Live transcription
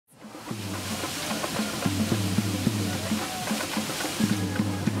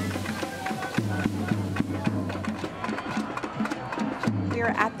We're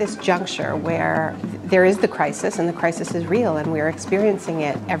at this juncture where there is the crisis, and the crisis is real, and we're experiencing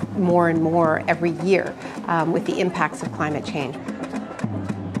it more and more every year with the impacts of climate change.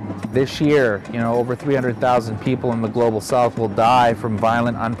 This year, over 300,000 people in the global south will die from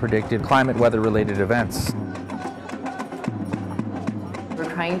violent, unpredicted climate weather-related events.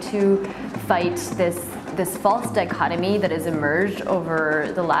 We're trying to fight this false dichotomy that has emerged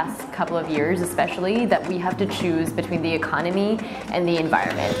over the last couple of years, especially, that we have to choose between the economy and the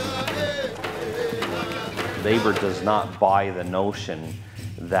environment. Labour does not buy the notion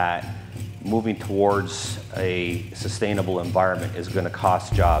that moving towards a sustainable environment is going to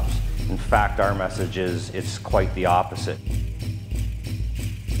cost jobs. In fact, our message is it's quite the opposite.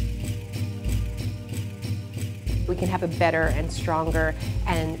 We can have a better and stronger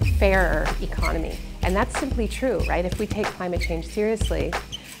and fairer economy. And that's simply true, right? If we take climate change seriously,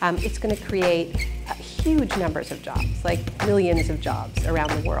 it's going to create huge numbers of jobs, like millions of jobs around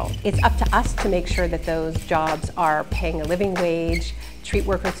the world. It's up to us to make sure that those jobs are paying a living wage, treat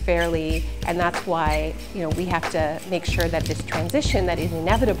workers fairly, and that's why we have to make sure that this transition that is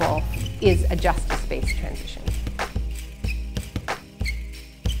inevitable is a justice-based transition.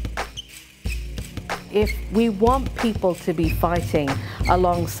 If we want people to be fighting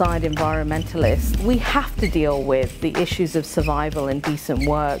alongside environmentalists, we have to deal with the issues of survival and decent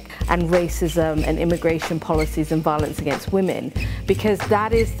work and racism and immigration policies and violence against women, because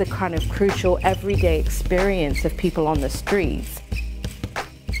that is the kind of crucial everyday experience of people on the streets.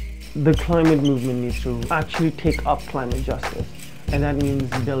 The climate movement needs to actually take up climate justice, and that means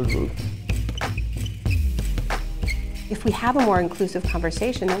build roots. If we have a more inclusive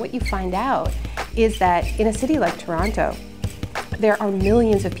conversation, then what you find out is that in a city like Toronto, there are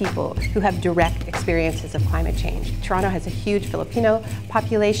millions of people who have direct experiences of climate change. Toronto has a huge Filipino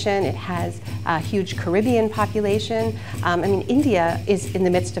population, it has a huge Caribbean population. India is in the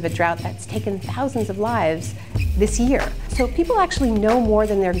midst of a drought that's taken thousands of lives this year. So people actually know more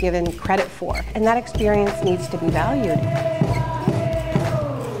than they're given credit for, and that experience needs to be valued.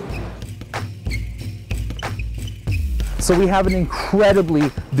 So we have an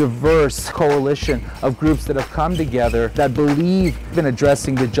incredibly diverse coalition of groups that have come together that believe in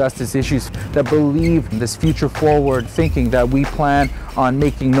addressing the justice issues, that believe in this future forward thinking that we plan on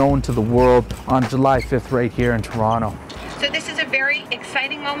making known to the world on July 5th right here in Toronto. So this is a very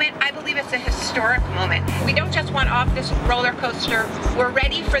exciting moment. I believe it's a historic moment. We don't just want off this roller coaster, we're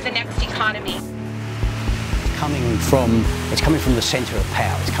ready for the next economy. It's coming from the centre of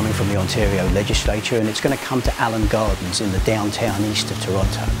power. It's coming from the Ontario legislature, and it's going to come to Allen Gardens in the downtown east of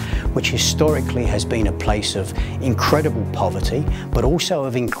Toronto, which historically has been a place of incredible poverty, but also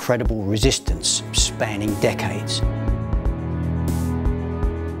of incredible resistance spanning decades.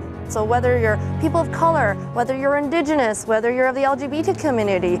 So whether you're people of color, whether you're Indigenous, whether you're of the LGBT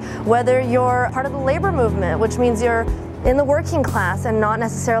community, whether you're part of the labor movement, which means you're in the working class and not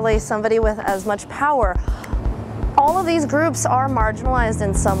necessarily somebody with as much power, all of these groups are marginalized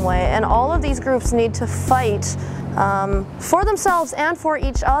in some way, and all of these groups need to fight for themselves and for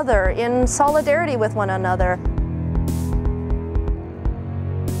each other in solidarity with one another.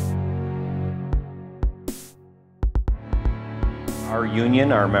 Our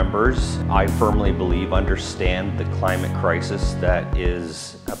union, our members, I firmly believe, understand the climate crisis that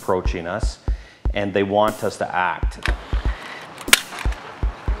is approaching us, and they want us to act.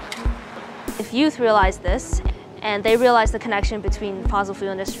 If youth realize this, and they realize the connection between the fossil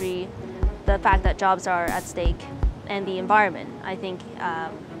fuel industry, the fact that jobs are at stake, and the environment, I think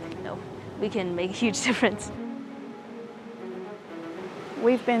we can make a huge difference.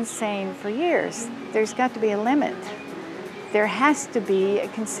 We've been saying for years, there's got to be a limit. There has to be a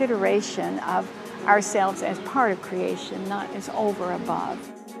consideration of ourselves as part of creation, not as over above.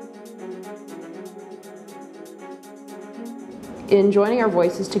 In joining our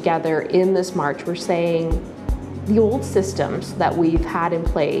voices together in this march, we're saying the old systems that we've had in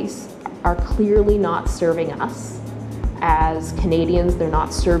place are clearly not serving us as Canadians. They're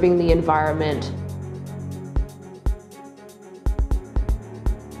not serving the environment.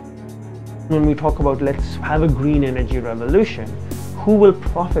 When we talk about let's have a green energy revolution, who will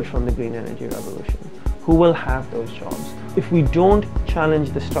profit from the green energy revolution? Who will have those jobs? If we don't challenge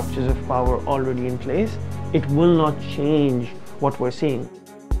the structures of power already in place, it will not change what we're seeing.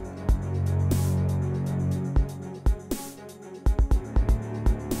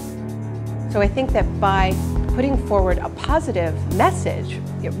 So I think that by putting forward a positive message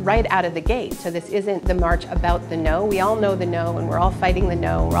right out of the gate, so this isn't the march about the no. We all know the no, and we're all fighting the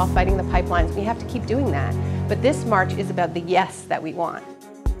no. We're all fighting the pipelines. We have to keep doing that. But this march is about the yes that we want.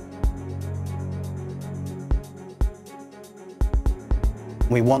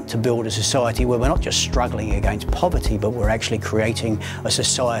 We want to build a society where we're not just struggling against poverty, but we're actually creating a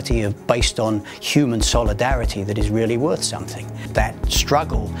society based on human solidarity that is really worth something. That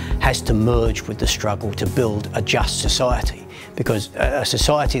struggle has to merge with the struggle to build a just society, because a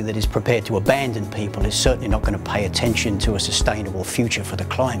society that is prepared to abandon people is certainly not going to pay attention to a sustainable future for the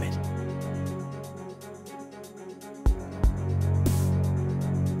climate.